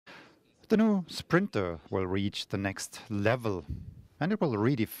The new Sprinter will reach the next level, and it will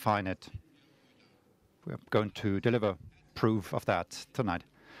redefine it. We're going to deliver proof of that tonight.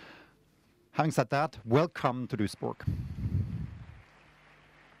 Having said that, welcome to Duisburg.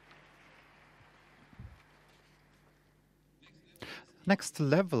 Next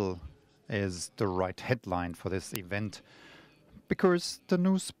level is the right headline for this event, because the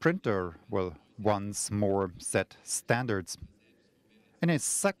new Sprinter will once more set standards. In a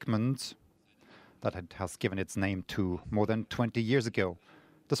segment that it has given its name to more than 20 years ago,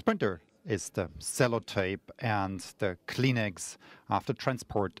 the Sprinter is the sellotape and the Kleenex of the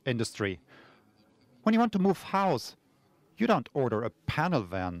transport industry. When you want to move house, you don't order a panel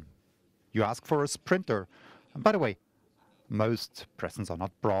van. You ask for a Sprinter. And by the way, most presents are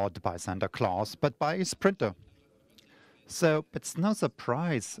not brought by Santa Claus, but by a Sprinter. So it's no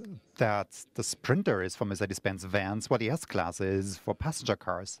surprise that the Sprinter is for Mercedes Benz Vans what the S-Class is for passenger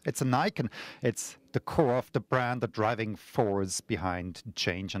cars. It's an icon. It's the core of the brand, the driving force behind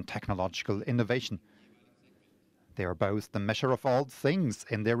change and technological innovation. They are both the measure of all things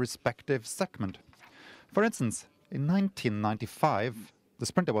in their respective segment. For instance, in 1995, the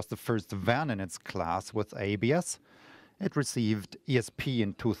Sprinter was the first van in its class with ABS. It received ESP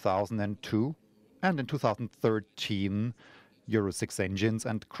in 2002. And in 2013, Euro 6 engines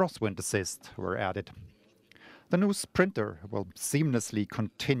and crosswind assist were added. The new Sprinter will seamlessly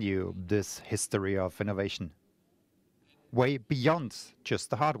continue this history of innovation, way beyond just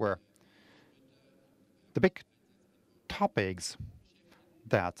the hardware. The big topics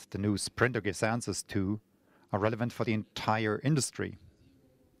that the new Sprinter gives answers to are relevant for the entire industry.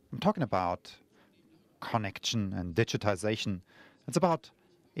 I'm talking about connection and digitization. It's about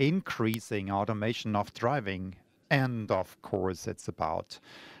increasing automation of driving, and of course it's about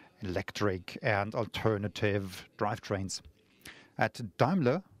electric and alternative drivetrains. At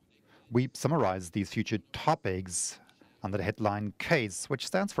Daimler, we summarize these future topics under the headline CASE, which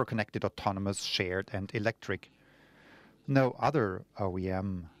stands for Connected, Autonomous, Shared and Electric. No other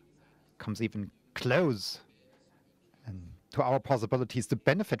OEM comes even close to our possibilities to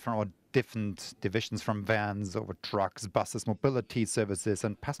benefit from our different divisions, from vans over trucks, buses, mobility services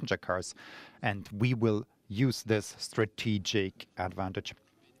and passenger cars. And we will use this strategic advantage.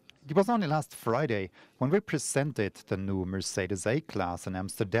 It was only last Friday when we presented the new Mercedes A-Class in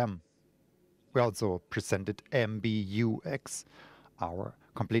Amsterdam. We also presented MBUX, our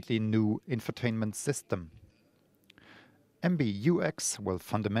completely new infotainment system. MBUX will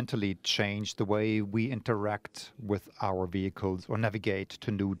fundamentally change the way we interact with our vehicles or navigate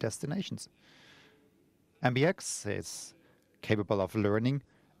to new destinations. MBUX is capable of learning,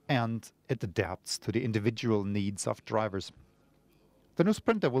 and it adapts to the individual needs of drivers. The new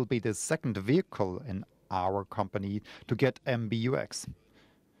Sprinter will be the second vehicle in our company to get MBUX.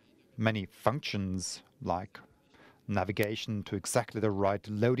 Many functions, like navigation to exactly the right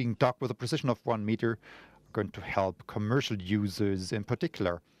loading dock with a precision of 1 meter, going to help commercial users in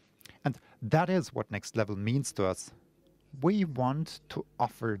particular. And that is what next level means to us. We want to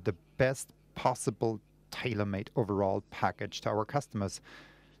offer the best possible tailor-made overall package to our customers.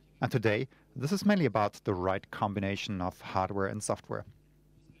 And today, this is mainly about the right combination of hardware and software.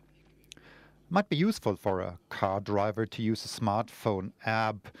 It might be useful for a car driver to use a smartphone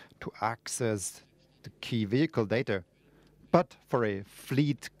app to access the key vehicle data. But for a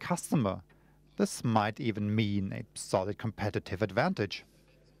fleet customer, this might even mean a solid competitive advantage.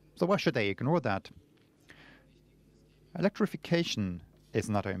 So why should they ignore that? Electrification is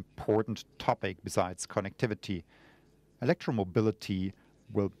another important topic besides connectivity. Electromobility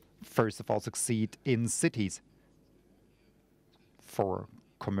will first of all succeed in cities. For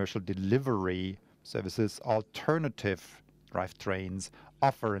commercial delivery services, alternative drivetrains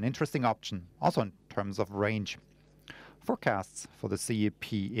offer an interesting option, also in terms of range. Forecasts for the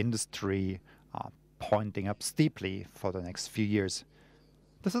CEP industry are pointing up steeply for the next few years.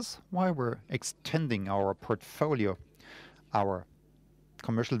 This is why we're extending our portfolio. Our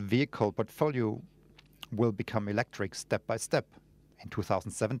commercial vehicle portfolio will become electric step by step. In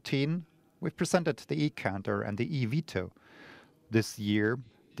 2017, we've presented the e-Canter and the e-Vito. This year,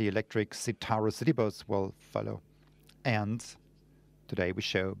 the electric Citaro city bus will follow. And today we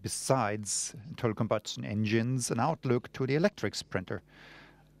show, besides internal combustion engines, an outlook to the electric Sprinter.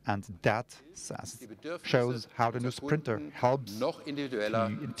 And that shows how the new Sprinter helps to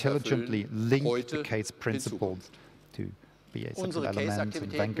intelligently link the CASE principles to be a central element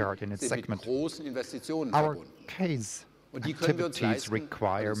and vanguard in its segment. Our CASE activities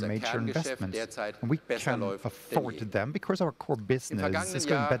require major investments, and we can afford them because our core business is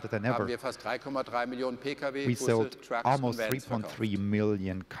going better than ever. We sold almost 3.3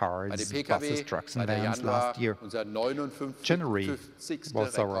 million cars, buses, trucks and vans last year. January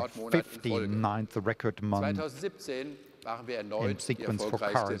was our 59th record month in sequence for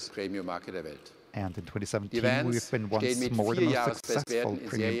cars. And in 2017, we've been once more the most successful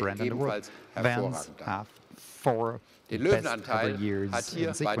premium brand in the world. Vans have 4 best ever years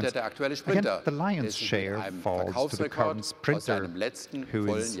in sequence. Again, the lion's share falls to the current sprinter,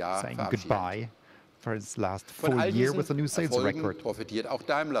 who is saying goodbye for his last full year with a new sales record.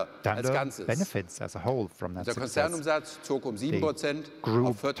 Daimler benefits as a whole from that success. The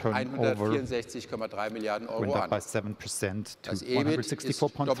group turnover went up by 7% to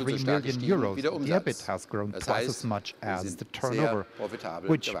 164.3 million euros. The EBIT has grown twice as much as the turnover,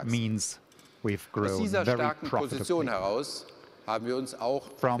 which means we've grown very profitably.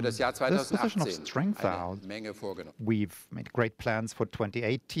 From this position of strength out, we've made great plans for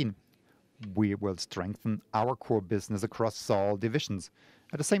 2018. We will strengthen our core business across all divisions.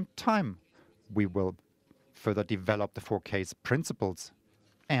 At the same time, we will further develop the 4K's principles,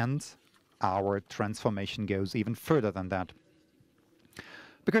 and our transformation goes even further than that.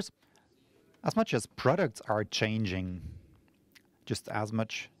 Because as much as products are changing, just as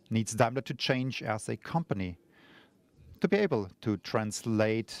much needs Daimler to change as a company. To be able to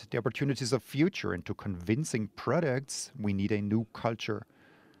translate the opportunities of future into convincing products, we need a new culture.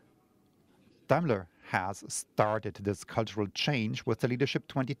 Daimler has started this cultural change with the Leadership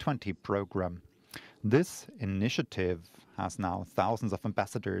 2020 program. This initiative has now thousands of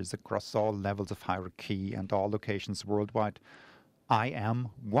ambassadors across all levels of hierarchy and all locations worldwide. I am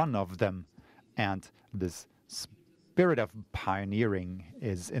one of them, and this spirit of pioneering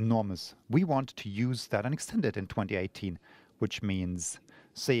is enormous. We want to use that and extend it in 2018, which means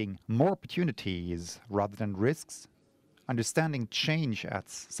seeing more opportunities rather than risks, understanding change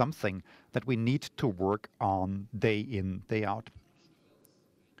as something that we need to work on day in, day out.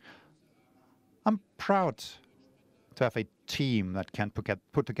 I'm proud to have a team that can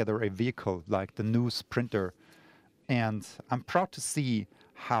put together a vehicle like the new Sprinter, and I'm proud to see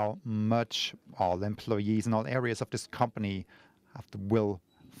how much all employees in all areas of this company have the will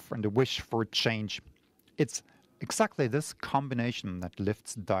and the wish for change. It's exactly this combination that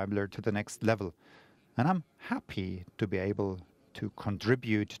lifts Daimler to the next level. And I'm happy to be able to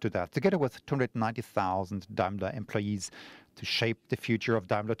contribute to that, together with 290,000 Daimler employees, to shape the future of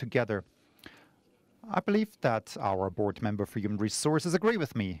Daimler together. I believe that our board member for human resources agree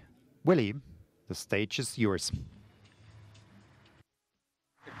with me. Willy, the stage is yours.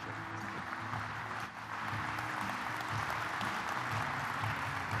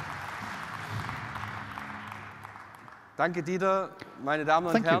 Danke, Dieter. Meine Damen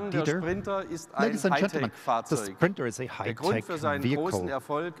und Herren, der Sprinter ist ein Hightech-Fahrzeug. Der Grund für seinen großen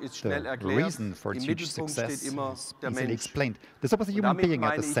Erfolg ist schnell erklärt. Im Mittelpunkt steht immer der Mensch. Und damit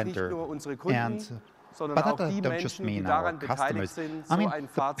meine ich nicht nur unsere Kunden, sondern auch die Menschen, die daran beteiligt sind, so ein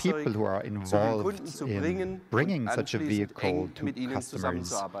Fahrzeug zu den Kunden zu bringen und anschließend eng mit ihnen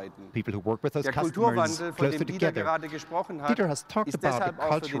zusammenzuarbeiten. Der Kulturwandel, von dem Dieter gerade gesprochen hat, ist deshalb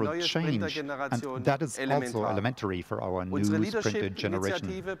auch für die neue Sprinter-Generation elementar. Unsere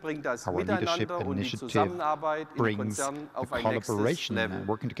Leadership-Initiative bringt das Miteinander und die Zusammenarbeit im Konzern auf ein nächstes Level.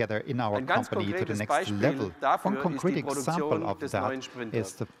 Ein ganz konkretes Beispiel dafür ist die Produktion des neuen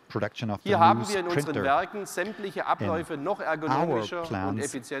Sprinters. Hier haben wir in unseren Werken sämtliche Abläufe noch ergonomischer und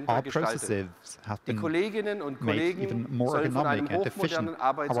effizienter gestaltet. Die Kolleginnen und Kollegen sollen von einem hochmodernen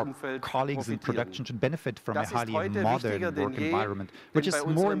Arbeitsumfeld profitieren. Das ist heute wichtiger denn je, denn bei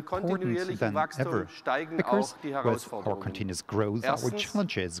unserem kontinuierlichen Wachstum steigen auch die Herausforderungen. Erstens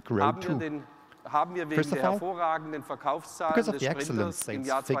haben wir wegen der hervorragenden Verkaufszahlen des Sprinters im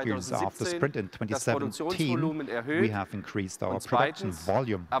Jahr 2017 das Produktionsvolumen erhöht. Und zweitens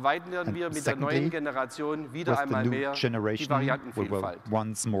erweitern wir mit der neuen Generation wieder einmal mehr die Variantenvielfalt.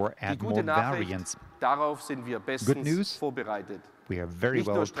 Die gute Nachricht, darauf sind wir bestens vorbereitet. Nicht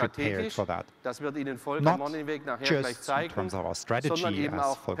nur strategisch, das wird Ihnen Volker Mornhinweg nachher gleich zeigen, sondern eben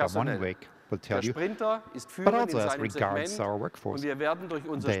auch personell. Der Sprinter ist führend in seinem Segment und wir werden durch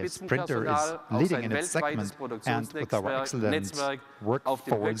unser Spitzenpersonal auch sein weltweites Produktionsnetzwerk auf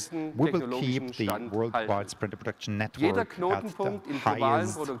dem höchsten technologischen Stand halten. Jeder Knotenpunkt im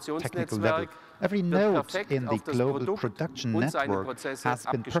globalen Produktionsnetzwerk wird perfekt auf das Produkt und seine Prozesse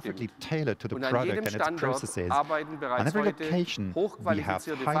abgestimmt. Und an jedem Standort arbeiten bereits heute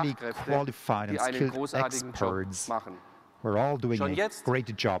hochqualifizierte Fachkräfte, die einen großartigen Job machen. We're all doing a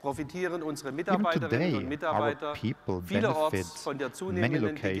great job. Profitieren unsere Even Mitarbeiterinnen und today, Mitarbeiter our people vielerorts benefit von der many zunehmenden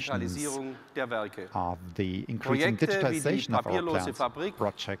locations Digitalisierung der Werke. of the increasing Projekte wie die digitization of our papierlose plants. Fabrik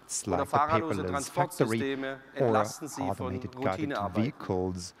Projects oder like the fahrerlose paperless factory Transportsysteme or entlasten sie von automated guided Routinearbeiten.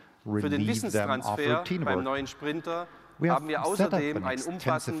 vehicles Für den relieve them of Wissenstransfer routine beim work. neuen Sprinter We have haben wir set up außerdem an ein extensive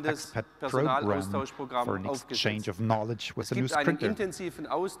umfassendes expat program for Personalaustauschprogramm an exchange aufgesetzt. of knowledge with Es the new gibt einen Sprinter. intensiven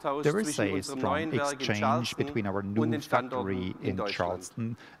Austausch There is zwischen a unserem strong neuen Werk in exchange Charleston between our und new den Standorten factory in in Deutschland.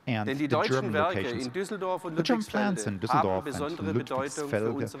 Charleston and Denn die the deutschen German Werke locations. in Düsseldorf und The German plants in Ludwigsfelde haben Düsseldorf and besondere Bedeutung für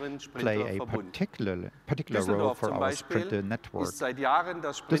Ludwigsfelde unseren play a Sprinterverbund. particular role Düsseldorf for zum our Beispiel Sprinter network. ist seit Jahren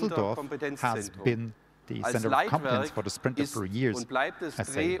das Düsseldorf has Sprinter-Kompetenzzentrum. been the Als center of competence Leitwerk for the Sprinter ist for years. und bleibt es As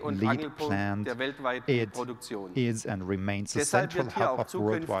a Dreh- und lead Angelpunkt plant, der weltweiten it Produktion. is and remains the Deshalb central wird hier hub auch of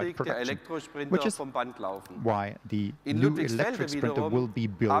worldwide zukünftig der production, Elektrosprinter which is vom Band laufen. why the In new Ludwigsfelde electric Sprinter will wiederum be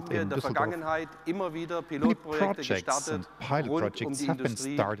built haben wir in in der Düsseldorf. Vergangenheit immer wieder Many Pilotprojekte projects gestartet and pilot rund projects die have been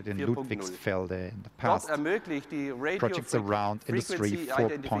Industrie started in 4.0. Ludwigsfelde in the Dort past. ermöglicht die Radio Projects around Industry Frequency 4.0.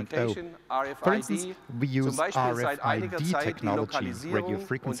 Identification, For instance, RFID, we zum use Beispiel seit einiger RFID Zeit die technology. Radio Lokalisierung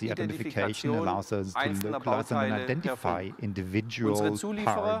frequency und identification Identifikation allows us to einzelner localize and Bauteile per identify Funk. individual Unsere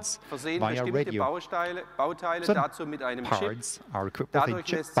Zulieferer parts versehen via bestimmte radio. Bauteile Some dazu mit einem Chip. parts are equipped with a Dadurch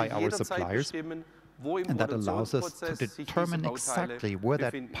chip lässt by sich our jederzeit suppliers, bestimmen, wo im and that allows us to Produktionsprozess sich diese determine Bauteile exactly where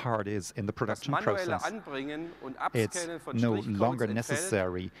that befinden. part is in the Das production manuelle process. Anbringen und It's Abscannen von no Strichcodes longer entfällt.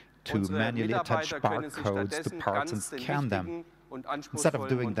 necessary to Unsere manually attach Mitarbeiter können sich barcodes to stattdessen parts and ganz den scan them. wichtigen und Instead of anspruchsvollen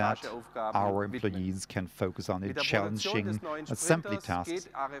doing that, Montageaufgaben our widmen. employees can focus on the Mit der Produktion challenging des neuen assembly Sprinters tasks.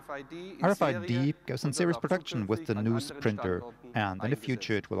 geht RFID in RFID Serie goes in und wird serious auch production with the zukünftig an new anderen Sprinter, Standorten and in the eingesetzt.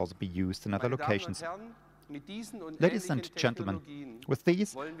 future it will also be used in other Meine Damen und locations. Herren, mit diesen und Ladies ähnlichen and gentlemen, Technologien with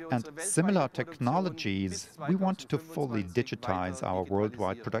these wollen wir and unsere similar weltweite Produktion technologies, bis we want to fully 2025 digitize our weiter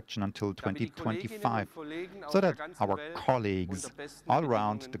worldwide digitalisieren. production until Damit die Kolleginnen 2025, und Kollegen aus so der that ganzen our Welt colleagues unter besten all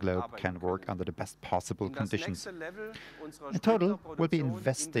around the Bedingungen globe arbeiten can work können. under the best possible In das conditions. nächste Level unserer In total, we'll be Sprinterproduktion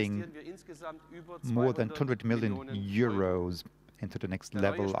investing investieren wir insgesamt über more than 200 200 million Millionen euros into the next Der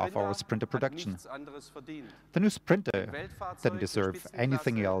neue level of our Sprinter Sprinter hat production. nichts anderes verdient. The new Sprinter Ein Weltfahrzeug didn't der deserve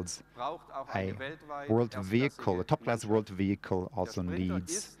anything Spitzenklasse else. braucht auch A eine weltweit world erstklassige vehicle, a top-class Mannschaft. world vehicle, Der also Sprinter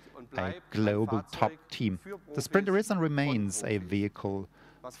needs ist und a bleibt ein global top Fahrzeug team. für The Sprinter Profis is and von remains a Profis. vehicle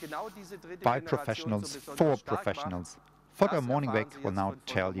Was genau diese dritte by Generation professionals so for besonders stark macht, professionals. Volker das erfahren Mornhinweg Sie will jetzt now von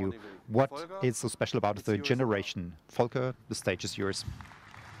tell Volker you Mornhinweg. what Volker, is so special about it's the yours. generation. Volker, the stage is yours.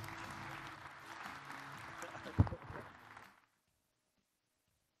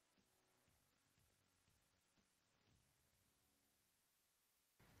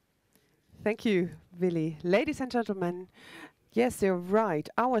 Thank you, Willy. Ladies and gentlemen, yes, you're right.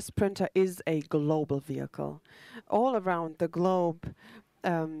 Our Sprinter is a global vehicle. All around the globe,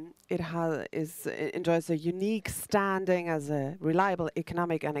 it enjoys a unique standing as a reliable,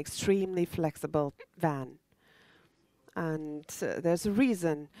 economic, and extremely flexible van. And there's a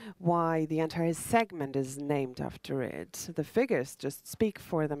reason why the entire segment is named after it. The figures just speak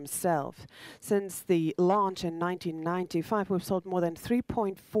for themselves. Since the launch in 1995, we've sold more than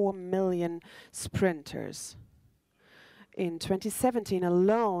 3.4 million Sprinters. In 2017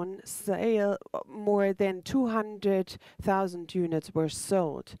 alone, more than 200,000 units were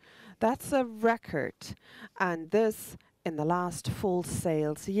sold. That's a record, and this in the last full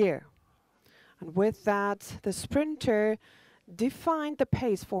sales year. And with that, the Sprinter defined the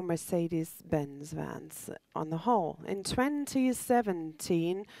pace for Mercedes Benz Vans on the whole. In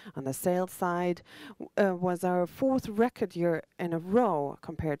 2017, on the sales side, was our fourth record year in a row.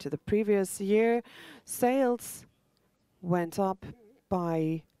 Compared to the previous year, sales went up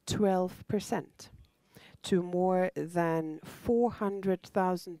by 12% to more than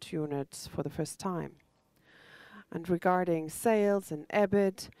 400,000 units for the first time. And regarding sales and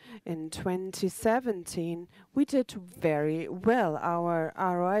EBIT, in 2017, we did very well. Our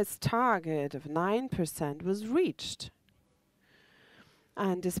ROI's target of 9% was reached.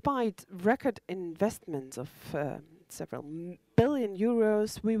 And despite record investments of several billion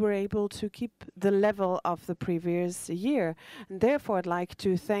euros, we were able to keep the level of the previous year. And therefore, I'd like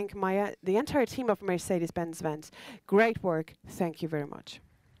to thank the entire team of Mercedes Benz Vans. Great work. Thank you very much.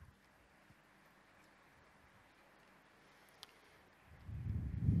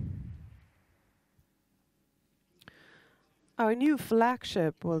 Our new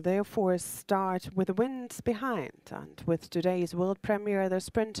flagship will therefore start with the winds behind, and with today's world premiere, the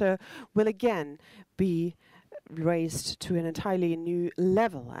Sprinter will again be raised to an entirely new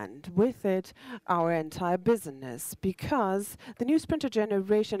level, and with it our entire business, because the new Sprinter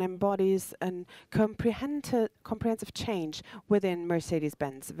generation embodies a comprehensive change within Mercedes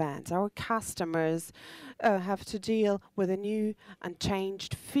Benz Vans. Our customers have to deal with a new and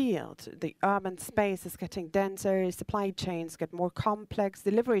changed field. The urban space is getting denser, supply chains get more complex,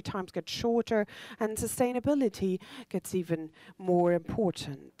 delivery times get shorter, and sustainability gets even more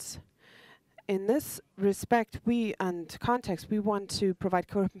important. In this respect, we want to provide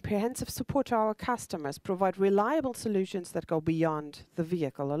comprehensive support to our customers, provide reliable solutions that go beyond the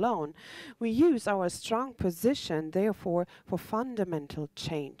vehicle alone. We use our strong position, therefore, for fundamental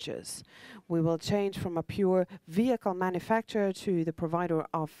changes. We will change from a pure vehicle manufacturer to the provider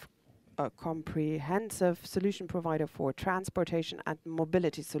of a comprehensive solution provider for transportation and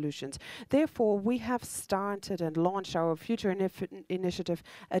mobility solutions. Therefore, we have started and launched our future initiative,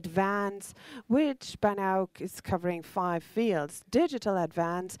 Advance, which by now is covering 5 fields. Digital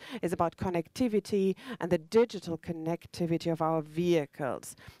Advance is about connectivity and the digital connectivity of our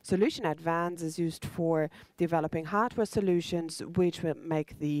vehicles. Solution Advance is used for developing hardware solutions which will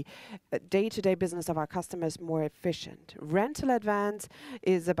make the day-to-day business of our customers more efficient. Rental Advance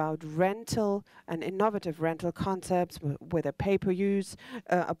is about rental and innovative rental concepts with a pay-per-use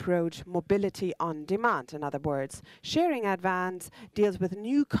approach, mobility on demand, in other words. Sharing Advance deals with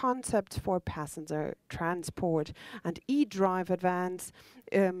new concepts for passenger transport, and eDrive Advance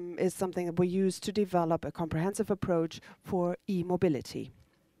is something that we use to develop a comprehensive approach for e-mobility.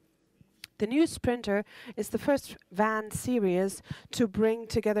 The new Sprinter is the first van series to bring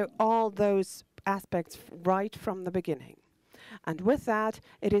together all those aspects right from the beginning. And with that,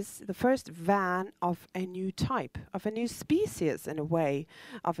 it is the first van of a new type, of a new species in a way,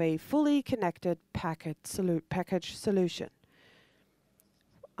 of a fully connected package solution.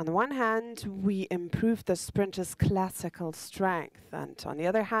 On the one hand, we improved the Sprinter's classical strength, and on the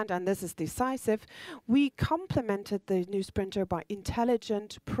other hand, and this is decisive, we complemented the new Sprinter by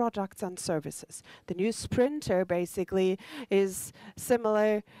intelligent products and services. The new Sprinter basically is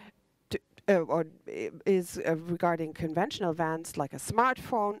similar regarding conventional vans like a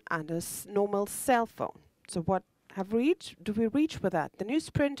smartphone and a normal cell phone. So what do we reach with that? The new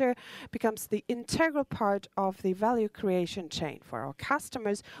Sprinter becomes the integral part of the value creation chain. For our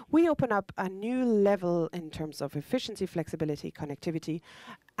customers, we open up a new level in terms of efficiency, flexibility, connectivity,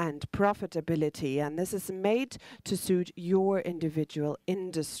 and profitability. And this is made to suit your individual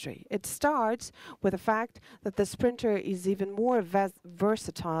industry. It starts with the fact that the Sprinter is even more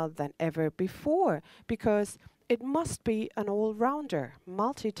versatile than ever before, because it must be an all-rounder,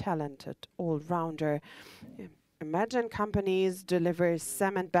 multi-talented all-rounder. Imagine companies deliver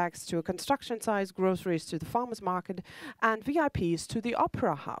cement bags to a construction site, groceries to the farmer's market, and VIPs to the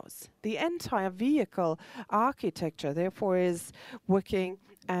opera house. The entire vehicle architecture, therefore, is working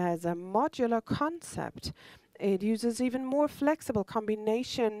as a modular concept. It uses even more flexible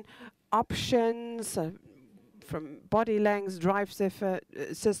combination options from body lengths, drive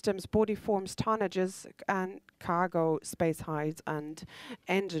systems, body forms, tonnages, and cargo space heights and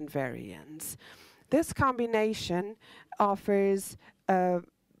engine variants. This combination offers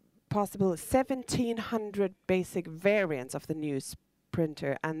possible 1,700 basic variants of the new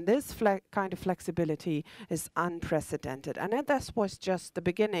Sprinter, and this kind of flexibility is unprecedented. And that was just the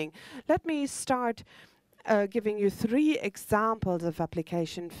beginning. Let me start giving you 3 examples of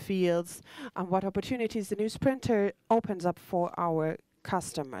application fields and what opportunities the new Sprinter opens up for our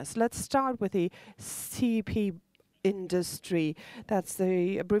customers. Let's start with the CP industry. That's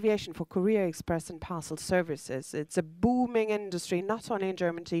the abbreviation for Courier, Express and Parcel Services. It's a booming industry, not only in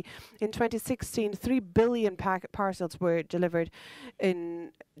Germany. In 2016, 3 billion parcels were delivered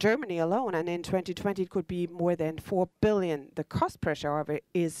in Germany alone, and in 2020 it could be more than 4 billion. The cost pressure, however,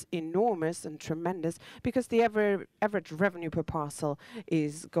 is enormous and tremendous because the average revenue per parcel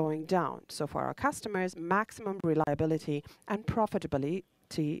is going down. So for our customers, maximum reliability and profitability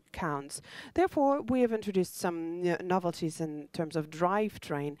counts. Therefore, we have introduced some novelties in terms of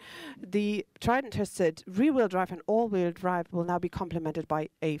drivetrain. The tried and tested rear-wheel drive and all-wheel drive will now be complemented by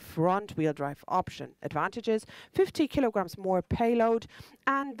a front-wheel drive option. Advantages: 50 kilograms more payload,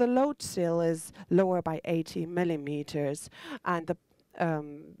 and the load sill is lower by 80 millimeters. And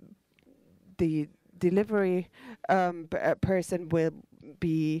the delivery person will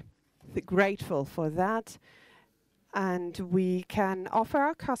be grateful for that. And we can offer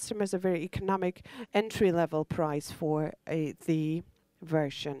our customers a very economic entry-level price for the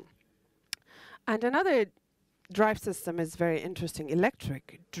version. And another drive system is very interesting,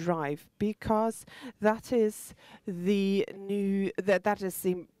 electric drive, because that is the new, that is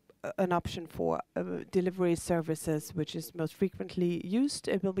the an option for delivery services, which is most frequently used.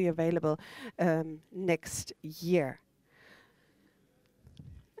 It will be available next year.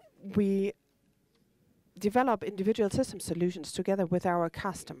 We develop individual system solutions together with our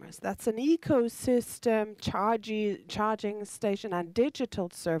customers. That's an ecosystem, charging station, and digital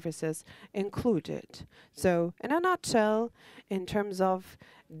services included. So, in a nutshell, in terms of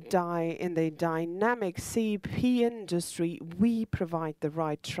in the dynamic CP industry, we provide the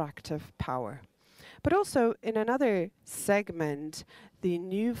right tractive power. But also in another segment, the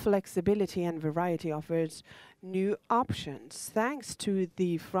new flexibility and variety offers new options. Thanks to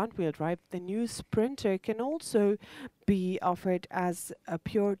the front-wheel drive, the new Sprinter can also be offered as a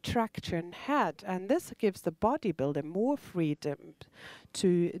pure traction head, and this gives the bodybuilder more freedom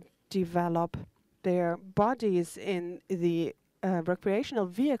to develop their bodies in the recreational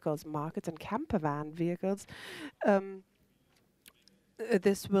vehicles markets and camper van vehicles.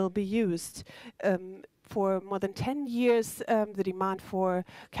 This will be used. For more than 10 years, the demand for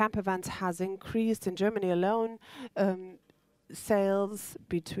camper vans has increased. In Germany alone, sales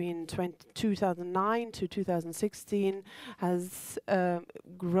between 2009 to 2016 has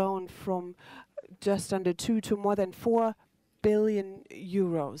grown from just under 2 to more than 4 billion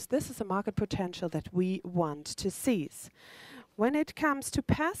euros. This is a market potential that we want to seize. When it comes to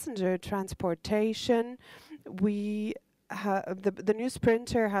passenger transportation, the new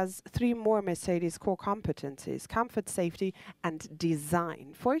Sprinter has 3 more Mercedes core competencies: comfort, safety, and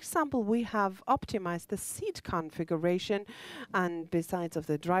design. For example, we have optimized the seat configuration, and besides of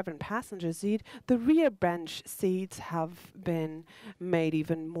the driver and passenger seat, the rear bench seats have been made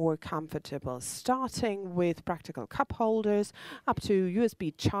even more comfortable, starting with practical cup holders up to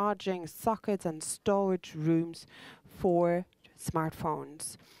USB charging sockets and storage rooms for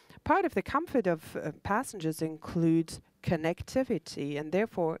smartphones. Part of the comfort of passengers includes connectivity, and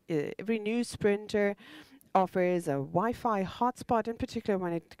therefore every new Sprinter offers a Wi-Fi hotspot, in particular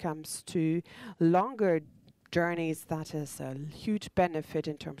when it comes to longer journeys. That is a huge benefit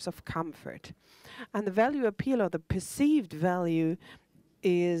in terms of comfort. And the value appeal, or the perceived value,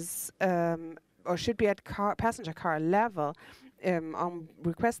 is or should be at passenger car level. On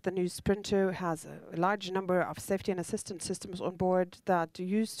request, the new Sprinter has a large number of safety and assistance systems on board that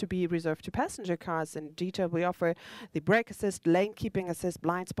used to be reserved to passenger cars. In detail, we offer the brake assist, lane keeping assist,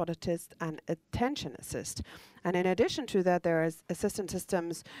 blind spot assist, and attention assist. And in addition to that, there are assistance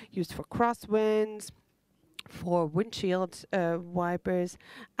systems used for crosswinds, for windshield wipers,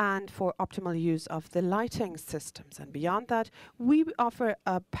 and for optimal use of the lighting systems. And beyond that, we offer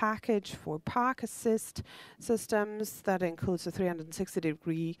a package for park assist systems that includes a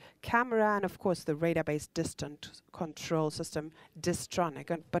 360-degree camera and, of course, the radar-based distant control system,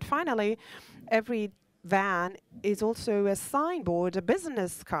 Distronic. But finally, every van is also a signboard, a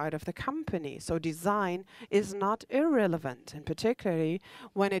business card of the company. So design is not irrelevant, and particularly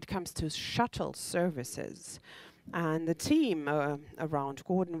when it comes to shuttle services. And the team around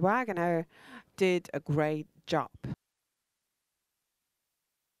Gordon Wagoner did a great job.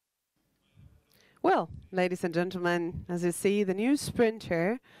 Well, ladies and gentlemen, as you see, the new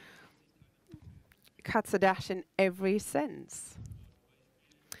Sprinter cuts a dash in every sense.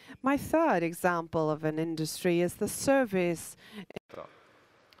 My third example of an industry is the service.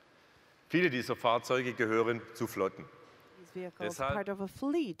 Viele dieser Fahrzeuge gehören zu Flotten. These vehicles are part of a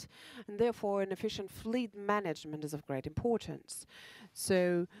fleet, and therefore an efficient fleet management is of great importance.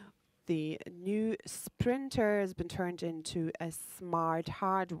 So the new Sprinter has been turned into a smart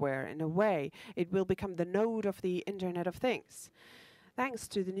hardware in a way. It will become the node of the Internet of Things. Thanks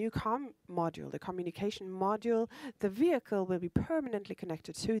to the new module, the communication module, the vehicle will be permanently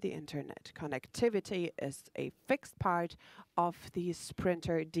connected to the Internet. Connectivity is a fixed part of the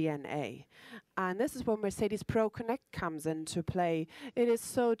Sprinter DNA. And this is where Mercedes Pro Connect comes into play. It is,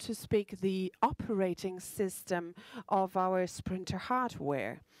 so to speak, the operating system of our Sprinter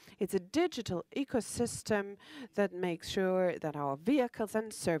hardware. It's a digital ecosystem that makes sure that our vehicles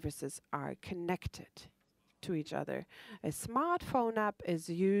and services are connected to each other. A smartphone app is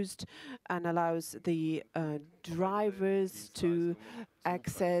used and allows the drivers to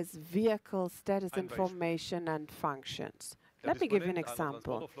access vehicle status information and functions. Let me give you an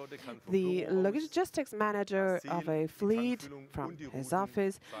example. The logistics manager of a fleet from his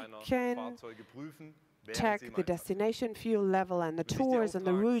office can check the destination fuel level and the tours and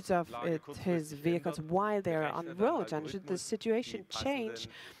the routes of his vehicles while they are on the road. And should the situation change,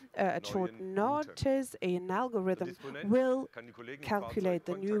 at short notice, an algorithm will calculate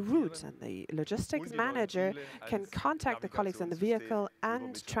the new routes, and the logistics manager can contact the colleagues in the vehicle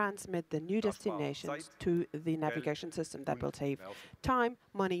and transmit the new destinations to the navigation system. That will save time,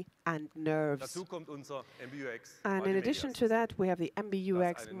 money, and nerves. And in addition to that, we have the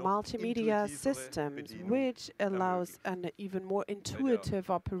MBUX multimedia systems, which allows an even more intuitive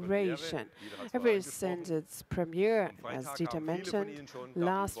operation. Ever since its premiere, as Dieter mentioned,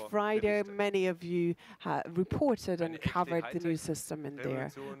 last Friday, many of you reported and covered the new system in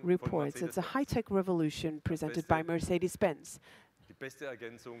their reports. It's a high-tech revolution presented by Mercedes Benz.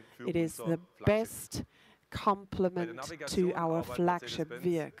 It is the best complement to our flagship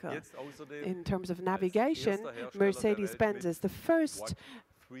vehicle. In terms of navigation, Mercedes Benz is the first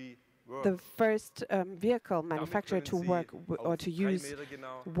vehicle manufacturer to work or to use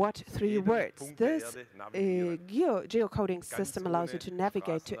what three words. This geocoding system allows you to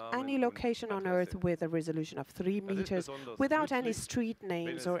navigate to any location on Earth with a resolution of 3 meters without any street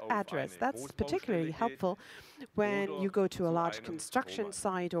names or address. That's particularly helpful when you go to a large construction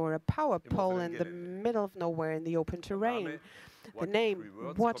site or a power pole in the middle of nowhere in the open terrain. The name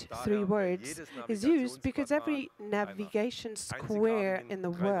 "What Three Words" is used because every navigation square in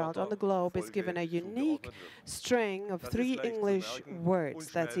the world, on the globe, is given a unique string of 3 English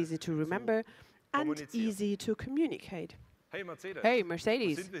words that's easy to remember and easy to communicate. Hey,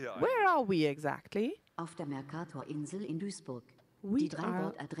 Mercedes, where are we exactly? Auf der Mercator-Insel in Duisburg. We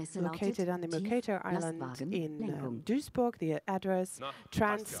are located on the Mercator Island in Duisburg. The address,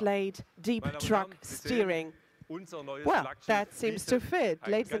 translate, deep truck steering. Well, that seems to fit.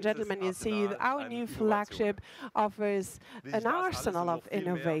 Ladies and gentlemen, you see our new flagship offers an arsenal of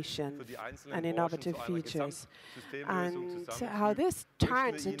innovation and innovative features. And how this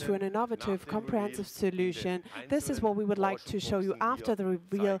turns into an innovative, comprehensive solution, this is what we would like to show you after the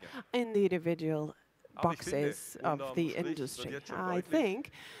reveal in the individual boxes of the industry. I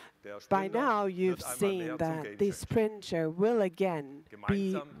think by now you've seen that the Sprinter will again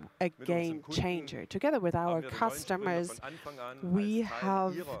be a game changer. Together with our customers, we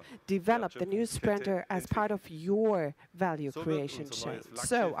have developed the new Sprinter as part of your value creation chain.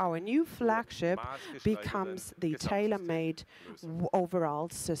 So our new flagship becomes the tailor-made overall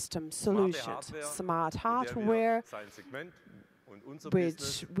system solution. Smart hardware,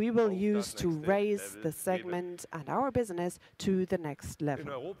 which we will use to raise the segment and our business to the next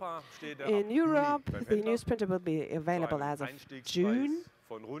level. In Europe, the new Sprinter will be available as of June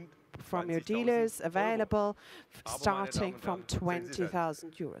from your dealers, available starting from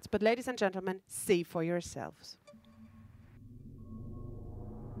 20,000 euros. But ladies and gentlemen, see for yourselves.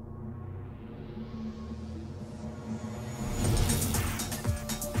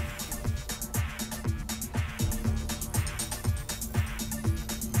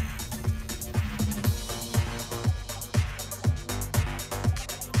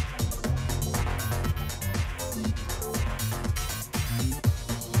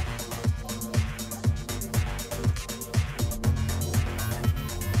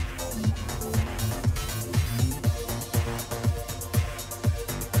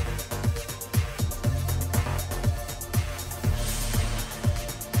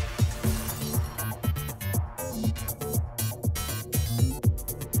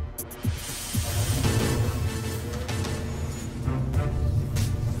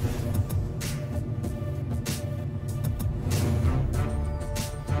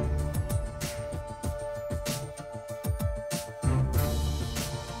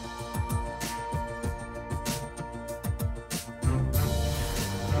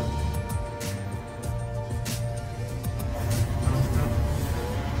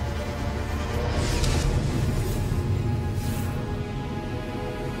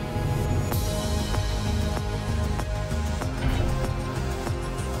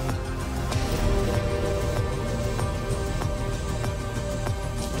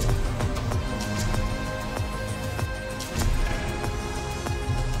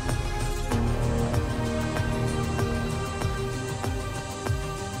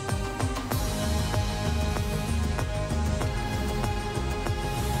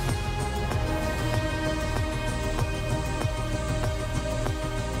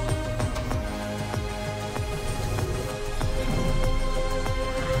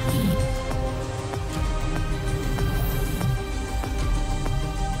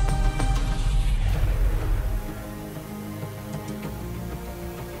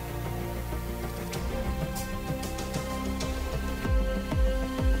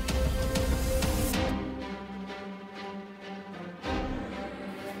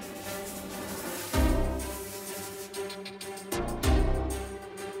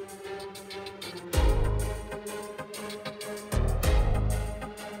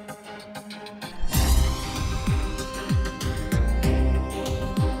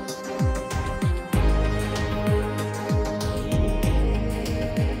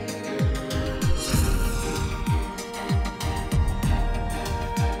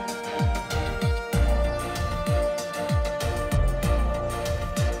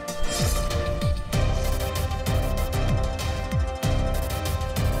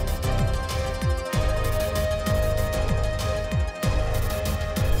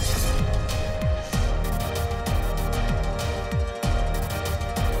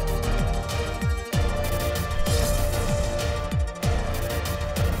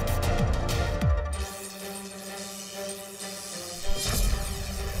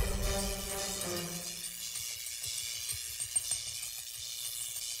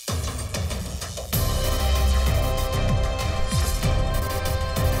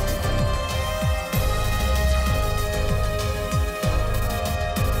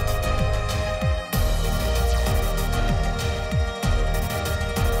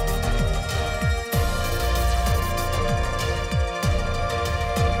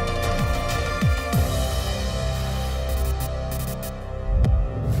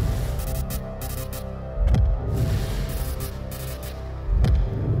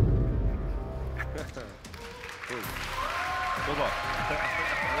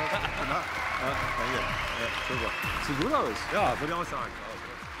 Ja, würde ich auch sagen.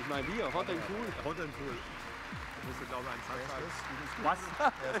 Ich meine, wir, Hot and Cool. Hot and Cool. Ich musste, glaube ich, einen Satz sagen. Was?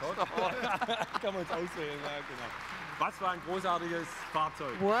 Kann man uns auswählen, ja, genau. Was für ein großartiges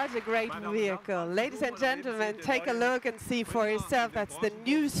Fahrzeug. What a great vehicle. Ladies and gentlemen, take a look and see for yourself. That's the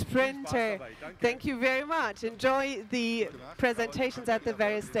new Sprinter. Thank you very much. Enjoy the presentations at the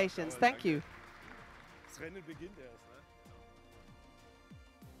various stations. Thank you. Das Rennen beginnt erst.